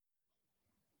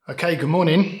Okay, good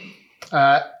morning.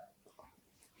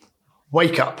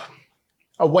 Wake up.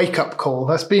 A wake-up call.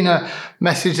 That's been a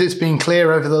message that's been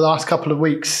clear over the last couple of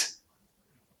weeks.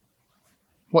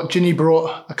 What Ginny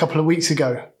brought a couple of weeks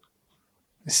ago.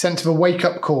 The sense of a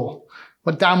wake-up call.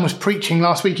 What Dan was preaching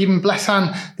last week, even Bless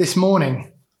Ann this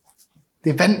morning. The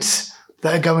events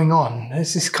that are going on.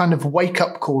 There's this kind of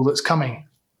wake-up call that's coming.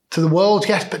 To the world,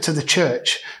 yes, but to the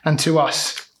church and to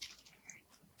us.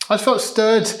 I felt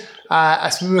stirred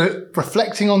as we were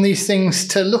reflecting on these things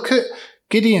to look at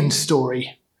Gideon's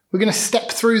story. We're going to step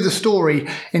through the story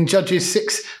in Judges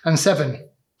 6 and 7.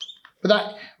 But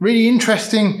that really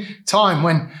interesting time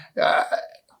when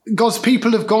God's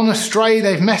people have gone astray,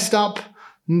 they've messed up,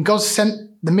 and God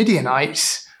sent the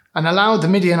Midianites and allowed the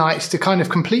Midianites to kind of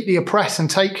completely oppress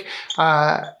and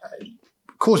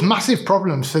cause massive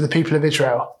problems for the people of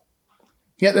Israel.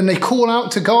 Yet then they call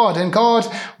out to God, and God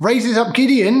raises up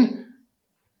Gideon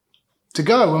to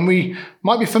go. And we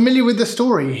might be familiar with the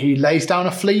story. He lays down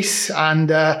a fleece and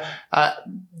to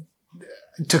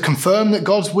confirm that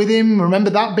God's with him. Remember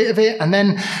that bit of it? And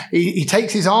then he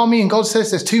takes his army and God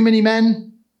says there's too many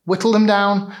men. Whittle them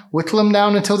down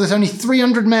until there's only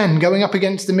 300 men going up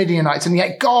against the Midianites. And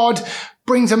yet God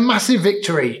brings a massive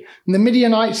victory. And the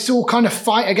Midianites all kind of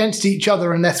fight against each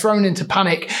other and they're thrown into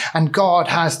panic. And God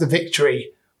has the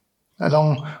victory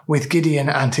along with Gideon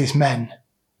and his men.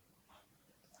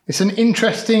 It's an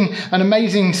interesting and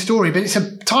amazing story, but it's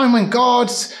a time when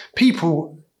God's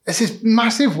people, there's this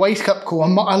massive wake-up call,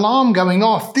 an alarm going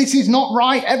off. This is not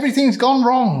right. Everything's gone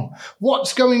wrong.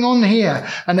 What's going on here?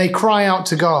 And they cry out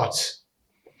to God.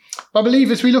 I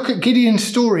believe as we look at Gideon's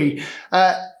story,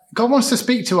 God wants to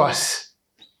speak to us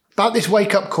about this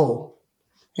wake-up call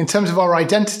in terms of our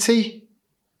identity,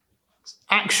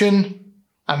 action,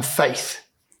 and faith.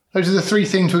 Those are the three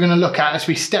things we're going to look at as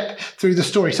we step through the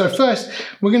story. So first,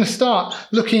 we're going to start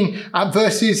looking at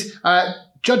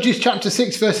Judges chapter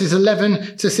 6, verses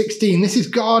 11 to 16. This is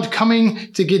God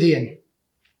coming to Gideon.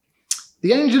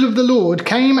 The angel of the Lord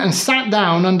came and sat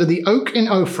down under the oak in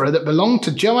Ophrah that belonged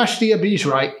to Joash the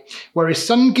Abiezrite, where his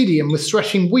son Gideon was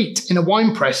threshing wheat in a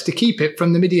winepress to keep it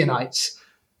from the Midianites.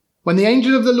 When the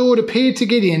angel of the Lord appeared to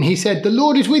Gideon, he said, "The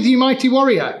Lord is with you, mighty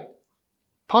warrior."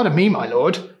 "Pardon me, my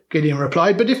lord," Gideon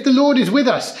replied, "but if the Lord is with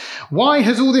us, why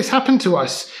has all this happened to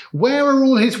us? Where are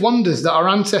all his wonders that our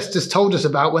ancestors told us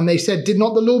about when they said, 'Did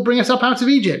not the Lord bring us up out of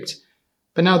Egypt?'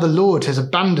 But now the Lord has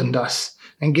abandoned us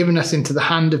and given us into the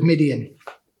hand of Midian."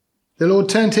 The Lord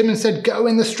turned to him and said, "Go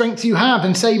in the strength you have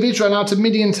and save Israel out of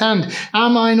Midian's hand.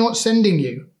 Am I not sending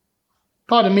you?"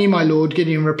 "Pardon me, my lord,"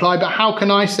 Gideon replied, "but how can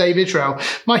I save Israel?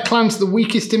 My clan's the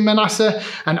weakest in Manasseh,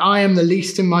 and I am the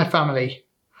least in my family."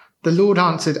 The Lord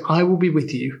answered, "I will be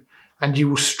with you, and you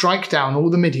will strike down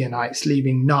all the Midianites,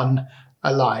 leaving none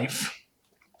alive."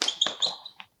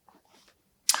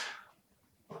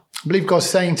 I believe God's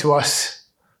saying to us,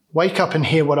 wake up and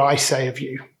hear what I say of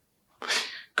you.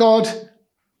 God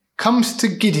comes to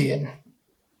Gideon,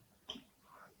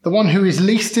 the one who is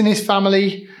least in his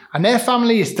family, and their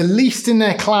family is the least in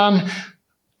their clan.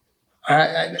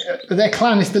 Their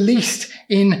clan is the least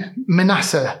in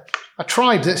Manasseh, a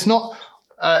tribe that's not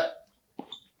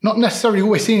necessarily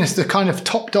always seen as the kind of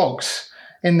top dogs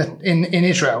in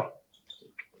Israel.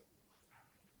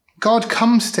 God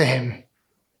comes to him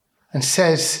and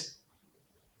says,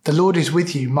 "The Lord is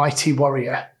with you, mighty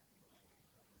warrior."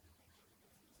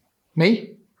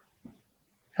 Me?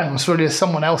 I'm sorry, there's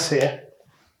someone else here.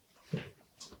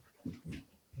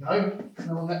 No?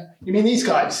 You mean these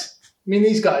guys?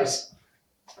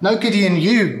 No, Gideon,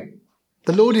 you.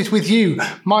 The Lord is with you,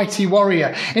 mighty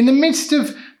warrior. In the midst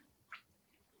of...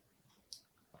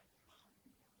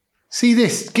 See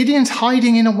this, Gideon's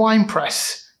hiding in a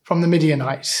winepress from the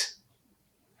Midianites.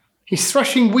 He's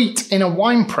threshing wheat in a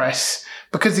winepress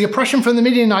because the oppression from the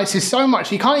Midianites is so much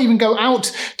he can't even go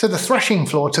out to the threshing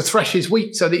floor to thresh his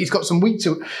wheat so that he's got some wheat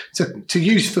to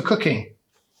use for cooking.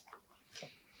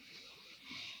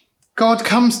 God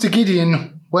comes to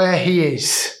Gideon where he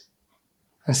is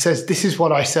and says, "This is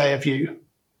what I say of you.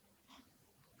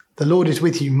 The Lord is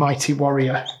with you, mighty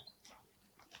warrior."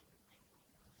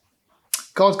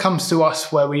 God comes to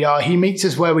us where we are. He meets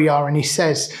us where we are and he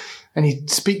says, and he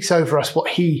speaks over us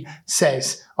what he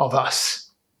says of us.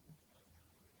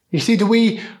 You see, do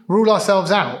we rule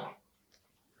ourselves out?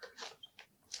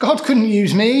 God couldn't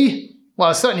use me.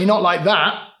 Well, certainly not like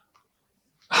that.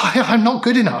 I'm not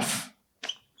good enough.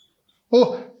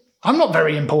 Or I'm not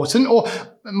very important. Or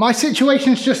my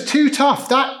situation's just too tough.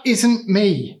 That isn't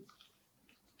me.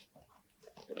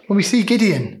 When we see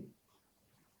Gideon,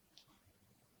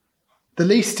 the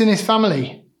least in his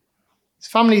family, His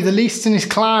family, the least in his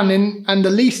clan and the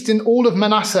least in all of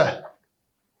Manasseh,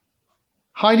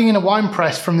 hiding in a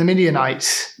winepress from the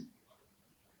Midianites.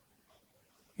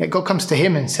 Yet God comes to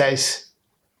him and says,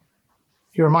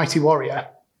 you're a mighty warrior,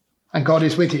 and God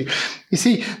is with you. You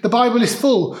see, the Bible is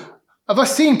full of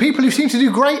us seeing people who seem to do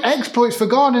great exploits for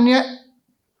God, and yet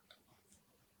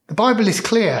the Bible is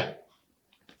clear.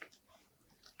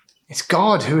 It's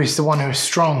God who is the one who is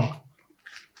strong.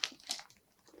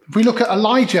 If we look at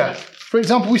Elijah, for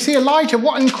example, we see Elijah,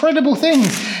 what incredible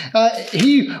things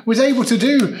he was able to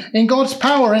do in God's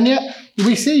power. And yet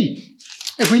we see,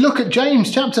 if we look at James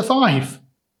chapter 5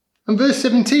 and verse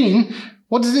 17,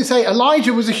 what does it say?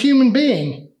 Elijah was a human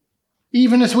being,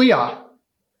 even as we are.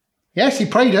 Yes, he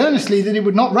prayed earnestly that it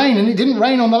would not rain, and it didn't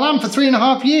rain on the land for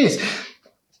 3.5 years.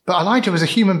 But Elijah was a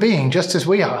human being, just as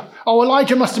we are. Oh,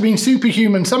 Elijah must have been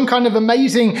superhuman, some kind of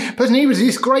amazing person. He was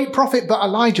this great prophet, but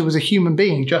Elijah was a human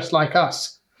being, just like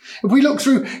us. If we look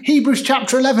through Hebrews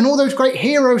chapter 11, all those great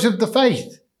heroes of the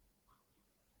faith,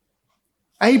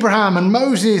 Abraham and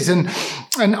Moses and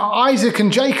Isaac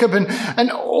and Jacob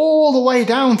and all the way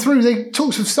down through, they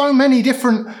talks of so many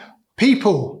different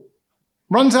people.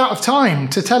 Runs out of time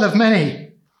to tell of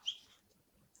many.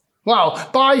 Well,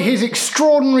 by his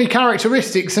extraordinary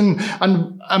characteristics and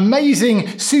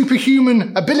amazing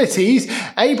superhuman abilities,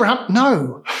 Abraham,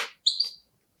 no.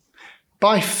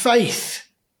 By faith,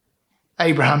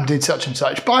 Abraham did such and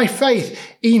such. By faith,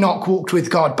 Enoch walked with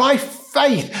God. By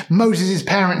faith, Moses'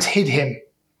 parents hid him.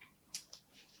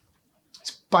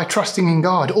 It's by trusting in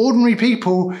God. Ordinary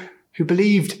people who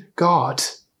believed God.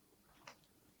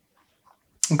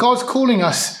 And God's calling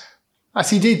us, as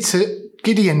he did to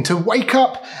Gideon, to wake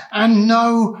up and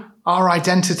know our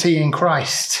identity in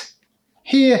Christ.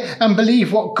 Hear and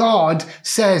believe what God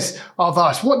says of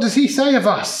us. What does he say of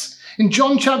us? In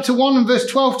John chapter 1 and verse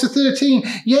 12 to 13,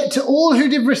 yet to all who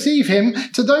did receive him,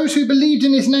 to those who believed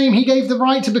in his name, he gave the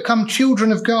right to become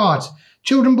children of God.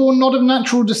 Children born not of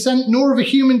natural descent, nor of a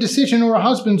human decision or a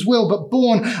husband's will, but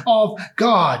born of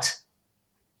God.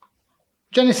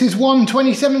 Genesis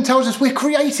 1:27 tells us we're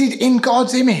created in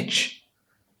God's image.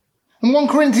 And 1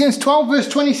 Corinthians 12 verse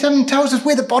 27 tells us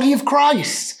we're the body of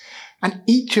Christ. And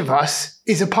each of us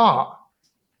is a part.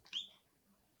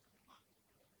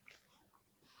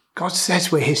 God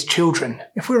says we're his children.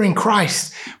 If we're in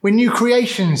Christ, we're new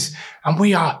creations and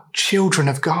we are children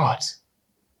of God.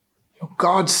 You're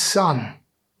God's son.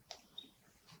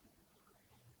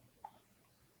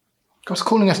 God's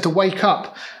calling us to wake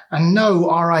up and know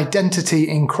our identity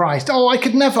in Christ. Oh, I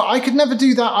could never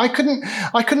do that.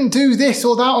 I couldn't do this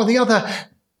or that or the other.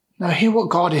 No, hear what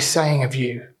God is saying of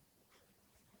you.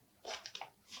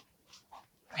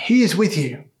 He is with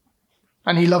you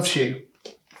and he loves you.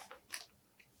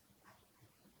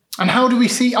 And how do we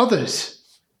see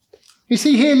others? You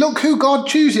see here, look who God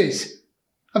chooses.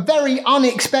 A very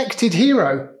unexpected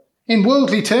hero. In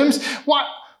worldly terms,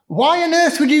 why on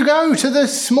earth would you go to the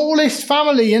smallest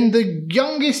family and the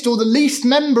youngest or the least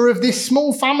member of this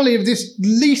small family, of this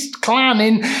least clan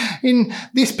in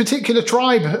this particular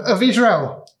tribe of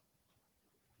Israel?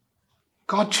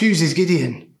 God chooses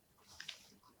Gideon.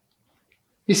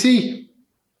 You see,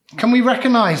 can we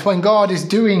recognize when God is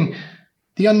doing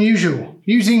the unusual,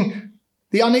 using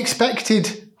the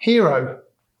unexpected hero,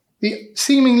 the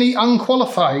seemingly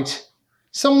unqualified,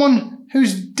 someone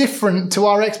who's different to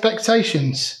our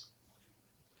expectations?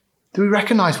 Do we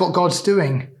recognize what God's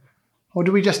doing? Or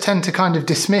do we just tend to kind of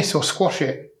dismiss or squash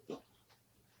it?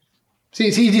 See,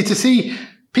 it's easy to see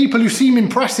people who seem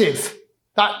impressive.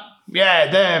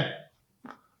 They're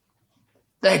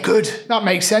good. That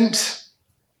makes sense.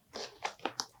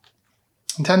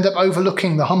 And to end up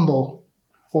overlooking the humble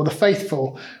or the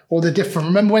faithful or the different.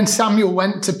 Remember when Samuel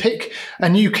went to pick a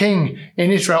new king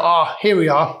in Israel? Here we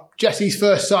are. Jesse's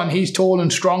first son, he's tall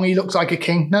and strong, he looks like a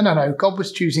king. No. God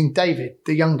was choosing David,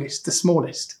 the youngest, the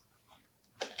smallest.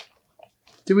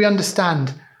 Do we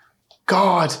understand?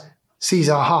 God sees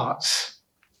our hearts.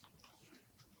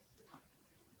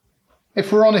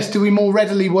 If we're honest, do we more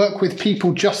readily work with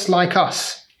people just like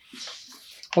us?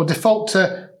 Or default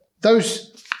to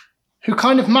those who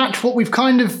kind of match what we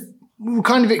kind of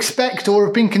expect or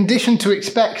have been conditioned to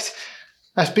expect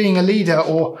as being a leader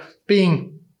or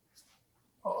being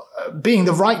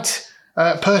the right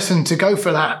person to go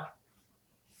for that?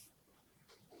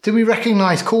 Do we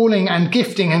recognize calling and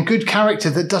gifting and good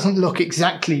character that doesn't look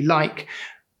exactly like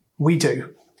we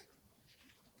do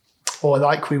or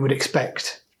like we would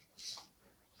expect?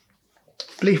 I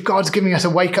believe God's giving us a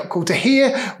wake-up call to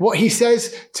hear what he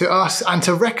says to us and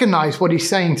to recognize what he's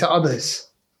saying to others.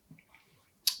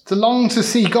 to long to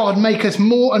see God make us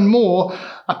more and more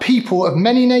a people of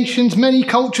many nations, many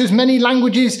cultures, many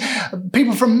languages,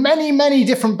 people from many, many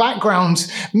different backgrounds,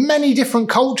 many different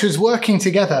cultures working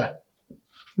together. It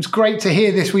was great to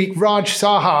hear this week Raj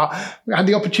Saha. We had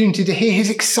the opportunity to hear his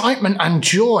excitement and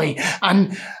joy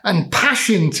and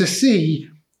passion to see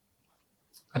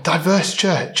a diverse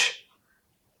church.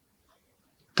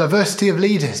 Diversity of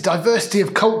leaders, diversity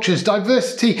of cultures,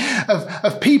 diversity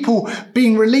of people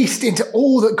being released into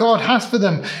all that God has for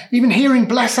them. Even hearing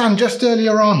Blessan just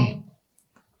earlier on.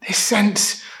 This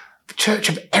sense of a church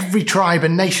of every tribe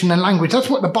and nation and language. That's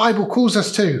what the Bible calls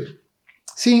us to.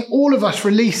 Seeing all of us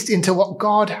released into what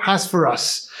God has for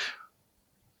us.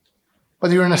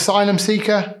 Whether you're an asylum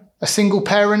seeker, a single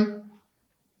parent,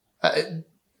 a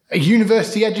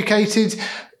university educated,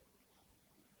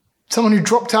 someone who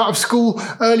dropped out of school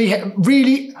early,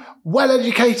 really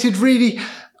well-educated, really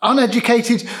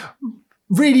uneducated,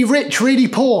 really rich, really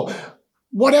poor,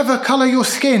 whatever colour your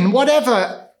skin,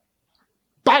 whatever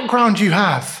background you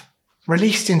have,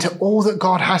 released into all that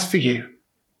God has for you.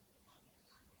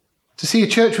 To see a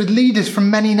church with leaders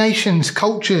from many nations,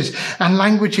 cultures and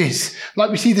languages,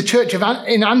 like we see the church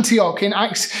in Antioch in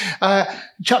Acts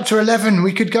chapter 11,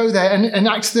 we could go there, and in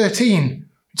Acts 13.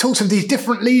 It talks of these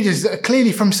different leaders that are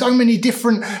clearly from so many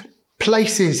different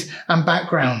places and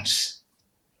backgrounds.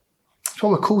 That's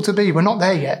what we're called to be. We're not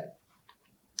there yet,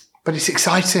 but it's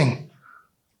exciting.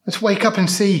 Let's wake up and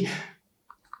see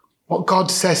what God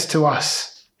says to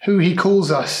us, who he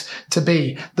calls us to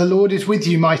be. The Lord is with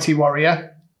you, mighty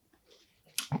warrior.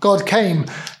 God came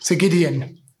to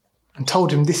Gideon and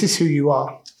told him, this is who you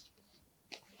are,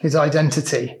 his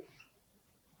identity.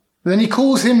 Then he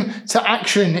calls him to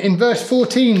action in verse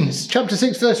 14, chapter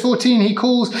 6, verse 14. He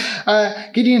calls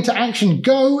Gideon to action.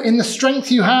 Go in the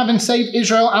strength you have and save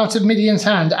Israel out of Midian's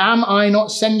hand. Am I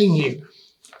not sending you?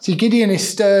 See, Gideon is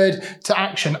stirred to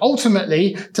action,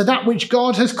 ultimately to that which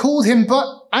God has called him. But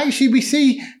actually we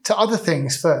see to other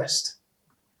things first.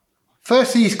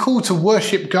 Firstly, he's called to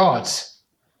worship God.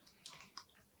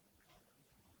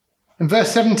 In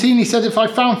verse 17, he said, if I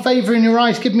found favor in your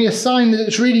eyes, give me a sign that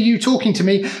it's really you talking to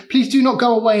me. Please do not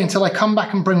go away until I come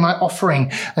back and bring my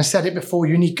offering and set it before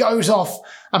you. And he goes off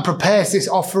and prepares this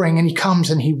offering, and he comes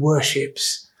and he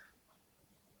worships.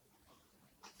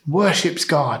 Worships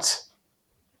God.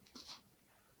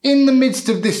 In the midst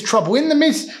of this trouble,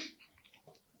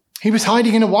 he was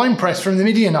hiding in a winepress from the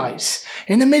Midianites.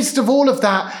 In the midst of all of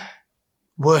that,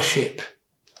 worship.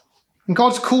 And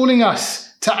God's calling us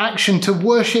to action, to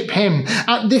worship him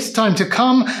at this time, to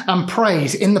come and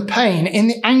praise in the pain, in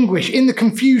the anguish, in the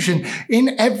confusion,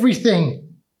 in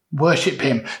everything. Worship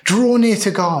him. Draw near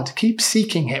to God. Keep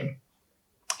seeking him,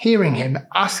 hearing him,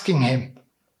 asking him.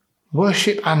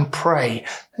 Worship and pray.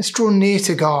 Let's draw near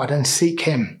to God and seek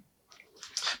him.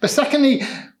 But secondly,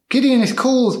 Gideon is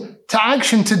called to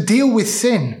action to deal with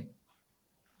sin.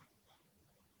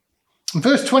 In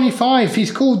verse 25,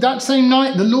 he's called that same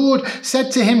night. The Lord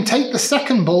said to him, take the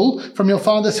second bull from your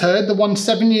father's herd, the one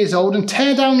 7 years old, and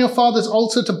tear down your father's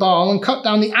altar to Baal and cut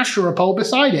down the Asherah pole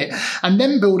beside it, and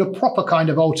then build a proper kind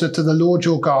of altar to the Lord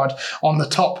your God on the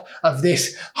top of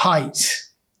this height.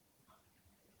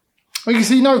 Well, you can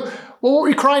see, what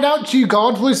we cried out to you,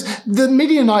 God, was the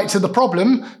Midianites are the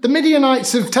problem. The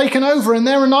Midianites have taken over and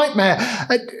they're a nightmare.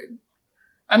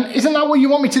 And isn't that what you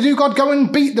want me to do, God? Go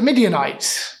and beat the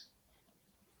Midianites.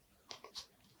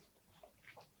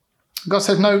 God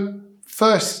says, no,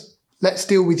 first, let's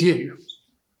deal with you.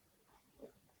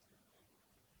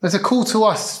 There's a call to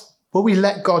us. Will we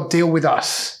let God deal with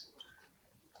us?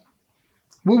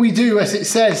 Will we do as it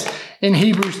says in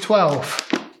Hebrews 12?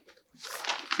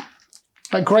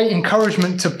 That great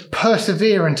encouragement to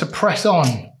persevere and to press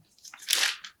on.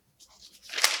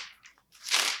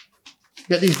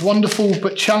 Get these wonderful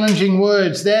but challenging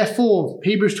words. Therefore,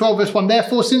 Hebrews 12 verse 1,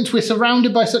 therefore, since we're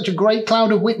surrounded by such a great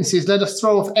cloud of witnesses, let us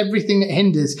throw off everything that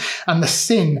hinders and the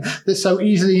sin that so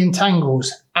easily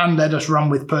entangles, and let us run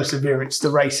with perseverance the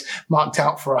race marked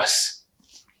out for us.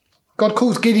 God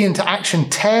calls Gideon to action.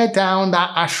 Tear down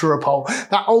that Asherah pole,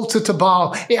 that altar to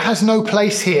Baal. It has no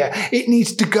place here. It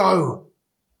needs to go.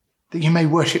 That you may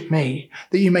worship me,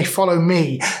 that you may follow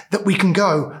me, that we can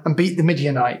go and beat the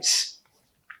Midianites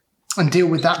and deal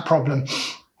with that problem.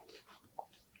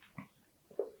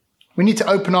 We need to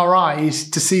open our eyes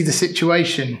to see the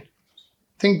situation.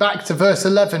 Think back to verse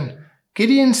 11.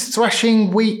 Gideon's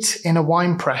threshing wheat in a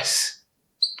winepress.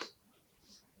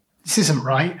 This isn't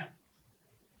right.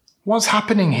 What's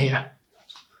happening here?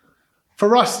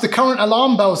 For us, the current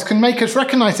alarm bells can make us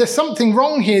recognize there's something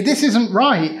wrong here. This isn't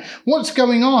right. What's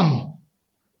going on?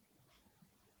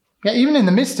 Yet even in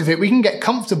the midst of it, we can get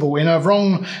comfortable in a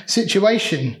wrong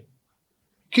situation. You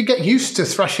could get used to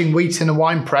threshing wheat in a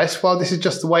wine press. Well, this is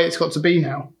just the way it's got to be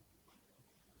now.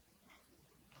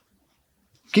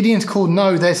 Gideon's called,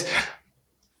 no, there's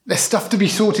stuff to be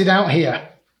sorted out here.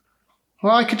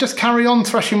 Well, I could just carry on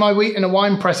threshing my wheat in a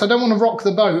wine press. I don't want to rock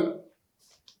the boat.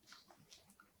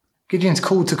 Gideon's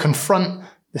called to confront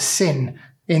the sin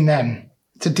in them,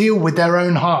 to deal with their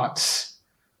own hearts.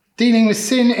 Dealing with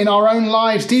sin in our own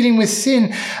lives, dealing with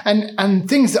sin and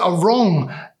things that are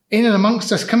wrong in and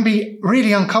amongst us can be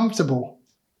really uncomfortable.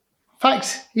 In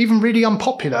fact, even really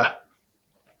unpopular.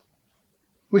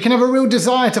 We can have a real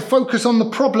desire to focus on the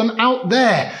problem out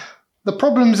there. The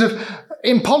problems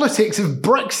in politics of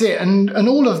Brexit and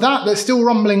all of that that's still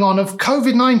rumbling on, of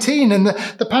COVID-19 and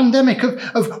the pandemic,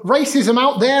 of racism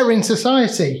out there in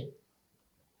society.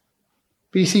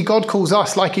 But you see, God calls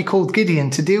us, like he called Gideon,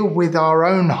 to deal with our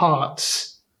own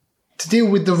hearts, to deal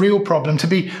with the real problem, to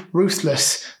be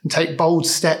ruthless and take bold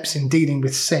steps in dealing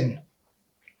with sin.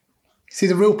 See,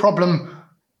 the real problem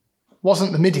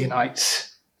wasn't the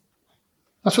Midianites.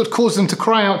 That's what caused them to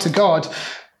cry out to God.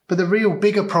 But the real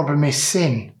bigger problem is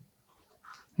sin.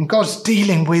 And God's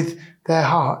dealing with their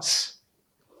hearts.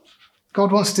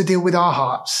 God wants to deal with our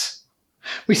hearts.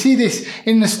 We see this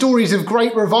in the stories of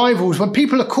great revivals when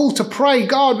people are called to pray,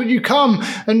 God, would you come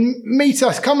and meet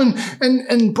us, come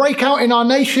and break out in our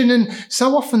nation? And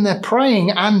so often they're praying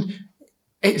and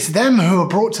it's them who are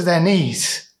brought to their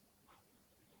knees.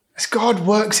 As God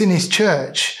works in his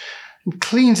church and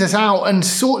cleans us out and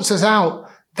sorts us out,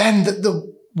 then that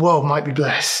the world might be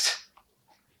blessed.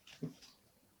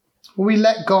 Will we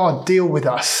let God deal with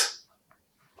us?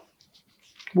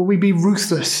 Will we be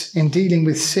ruthless in dealing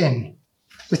with sin?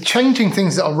 With changing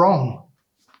things that are wrong?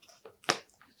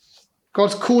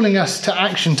 God's calling us to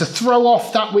action, to throw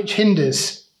off that which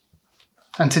hinders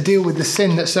and to deal with the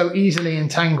sin that so easily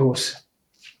entangles.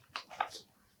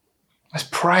 Let's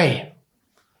pray.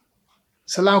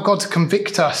 Let's allow God to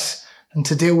convict us and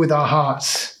to deal with our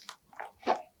hearts.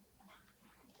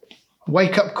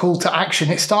 Wake up call to action.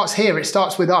 It starts here. It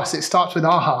starts with us. It starts with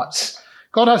our hearts.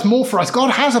 God has more for us.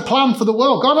 God has a plan for the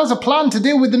world. God has a plan to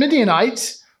deal with the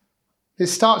Midianites. It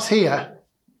starts here.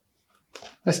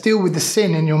 Let's deal with the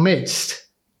sin in your midst.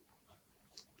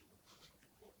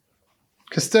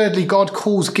 Because thirdly, God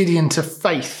calls Gideon to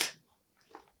faith.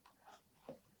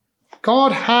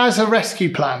 God has a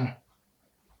rescue plan,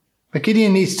 but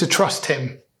Gideon needs to trust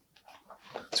him.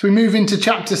 As we move into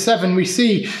chapter 7, we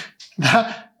see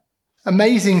that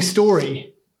amazing story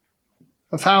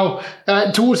of how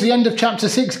towards the end of chapter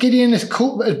 6, Gideon has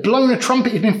blown a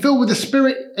trumpet. He's been filled with the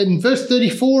Spirit. In verse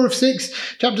 34 of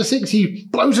chapter 6, he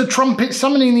blows a trumpet,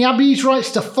 summoning the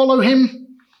Abiezrites to follow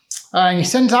him. And he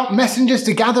sends out messengers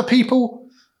to gather people.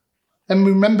 And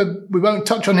remember, we won't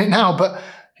touch on it now, but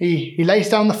he lays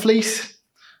down the fleece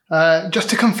just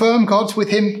to confirm God's with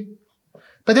him.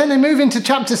 But then they move into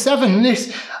chapter 7, and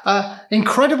this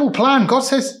incredible plan. God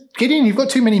says, Gideon, you've got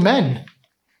too many men.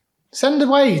 Send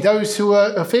away those who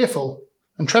are fearful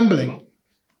and trembling.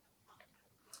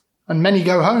 And many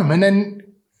go home. And then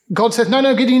God says,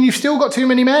 no, Gideon, you've still got too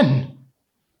many men.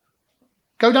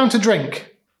 Go down to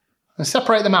drink and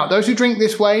separate them out. Those who drink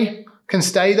this way can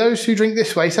stay. Those who drink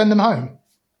this way, send them home.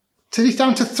 So he's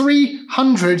down to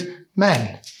 300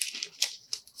 men.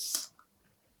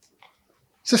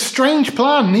 It's a strange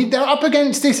plan. They're up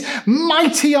against this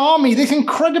mighty army, this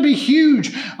incredibly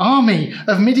huge army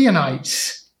of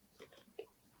Midianites.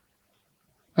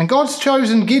 And God's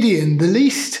chosen Gideon, the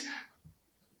least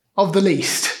of the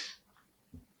least.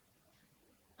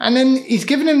 And then he's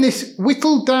given him this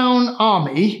whittled down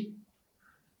army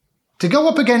to go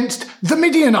up against the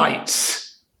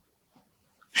Midianites.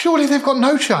 Surely they've got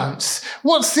no chance.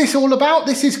 What's this all about?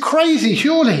 This is crazy,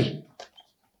 surely.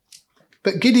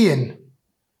 But Gideon,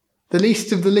 the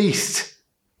least of the least,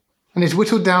 and his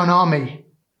whittled down army,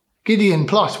 Gideon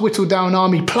plus whittled down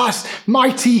army plus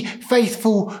mighty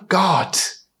faithful God.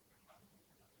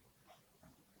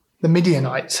 The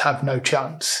Midianites have no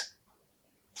chance.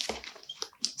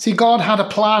 See, God had a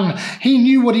plan. He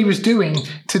knew what he was doing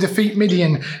to defeat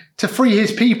Midian, to free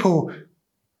his people,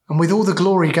 and with all the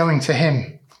glory going to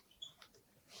him.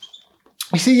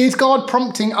 You see, is God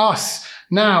prompting us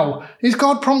now? Is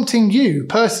God prompting you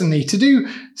personally to do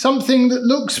something that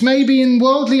looks maybe in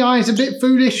worldly eyes a bit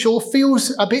foolish or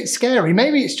feels a bit scary?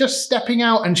 Maybe it's just stepping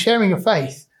out and sharing a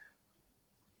faith.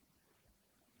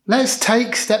 Let's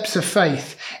take steps of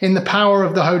faith in the power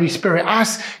of the Holy Spirit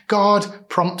as God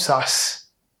prompts us.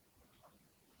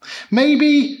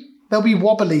 Maybe there'll be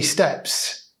wobbly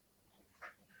steps.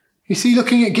 You see,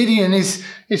 looking at Gideon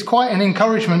is quite an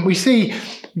encouragement. We see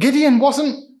Gideon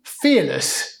wasn't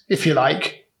fearless, if you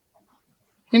like.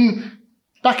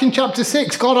 Back in chapter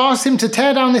 6, God asked him to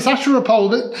tear down this Asherah pole.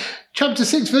 But chapter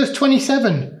 6, verse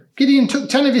 27, Gideon took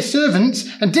 10 of his servants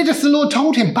and did as the Lord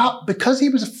told him. But because he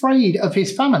was afraid of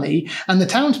his family and the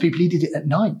townspeople, he did it at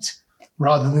night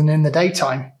rather than in the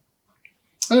daytime.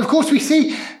 And of course, we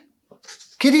see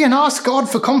Gideon asked God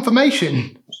for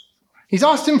confirmation. He's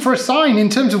asked him for a sign in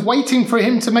terms of waiting for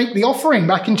him to make the offering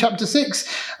back in chapter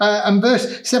 6 and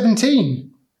verse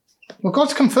 17. Well,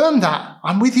 God's confirmed that.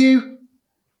 I'm with you.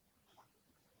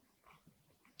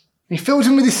 He fills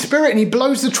him with his spirit and he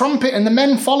blows the trumpet and the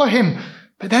men follow him.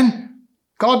 But then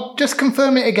God, just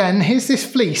confirm it again. Here's this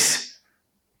fleece.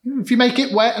 If you make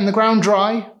it wet and the ground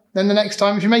dry, then the next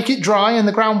time, if you make it dry and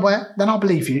the ground wet, then I'll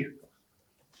believe you.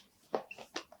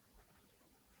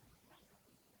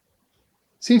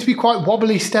 Seems to be quite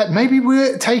wobbly step. Maybe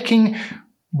we're taking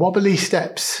wobbly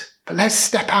steps, but let's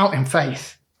step out in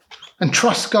faith and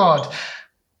trust God.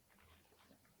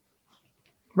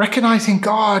 Recognizing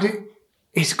God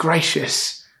is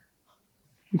gracious.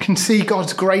 You can see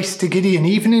God's grace to Gideon,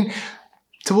 even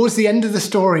towards the end of the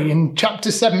story, in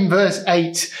chapter 7, verse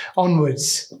 8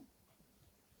 onwards.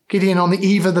 Gideon on the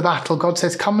eve of the battle, God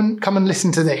says, come and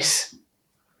listen to this.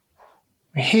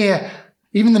 We hear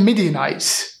even the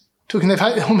Midianites talking, they've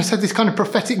almost had this kind of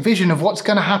prophetic vision of what's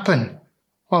going to happen.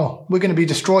 Well, we're going to be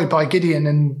destroyed by Gideon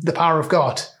and the power of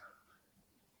God.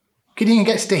 Gideon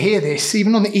gets to hear this,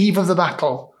 even on the eve of the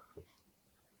battle.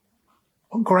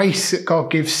 What grace that God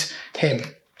gives him.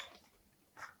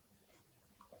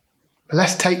 But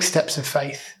let's take steps of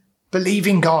faith,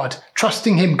 believing God,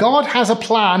 trusting him. God has a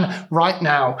plan right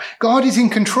now. God is in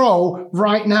control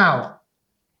right now.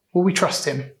 Will we trust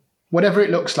him? Whatever it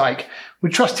looks like. We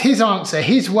trust his answer,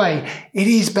 his way. It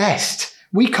is best.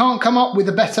 We can't come up with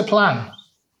a better plan.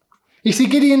 You see,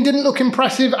 Gideon didn't look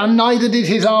impressive and neither did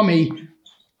his army.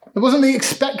 It wasn't the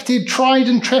expected, tried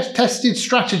and tested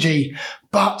strategy,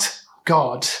 but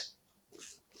God.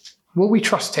 Will we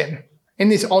trust him in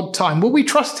this odd time? Will we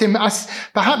trust him as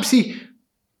perhaps he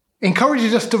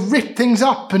encourages us to rip things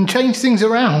up and change things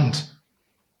around?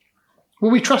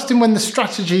 Will we trust him when the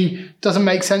strategy doesn't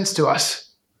make sense to us?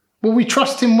 Will we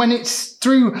trust him when it's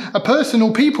through a person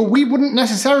or people we wouldn't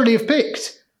necessarily have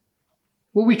picked?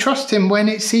 Will we trust him when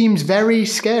it seems very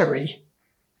scary?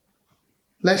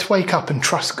 Let's wake up and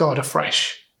trust God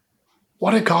afresh.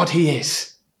 What a God he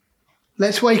is.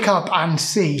 Let's wake up and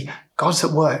see God's at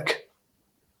work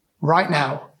right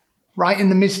now, right in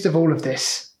the midst of all of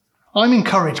this. I'm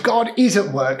encouraged. God is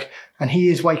at work and he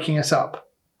is waking us up.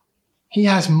 He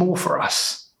has more for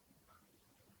us.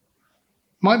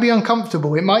 It might be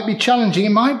uncomfortable. It might be challenging. It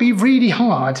might be really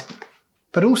hard.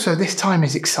 But also this time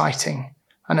is exciting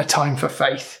and a time for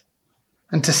faith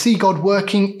and to see God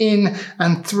working in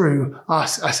and through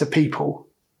us as a people.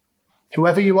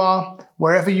 Whoever you are,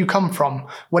 wherever you come from,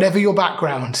 whatever your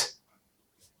background,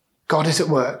 God is at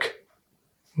work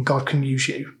and God can use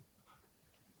you.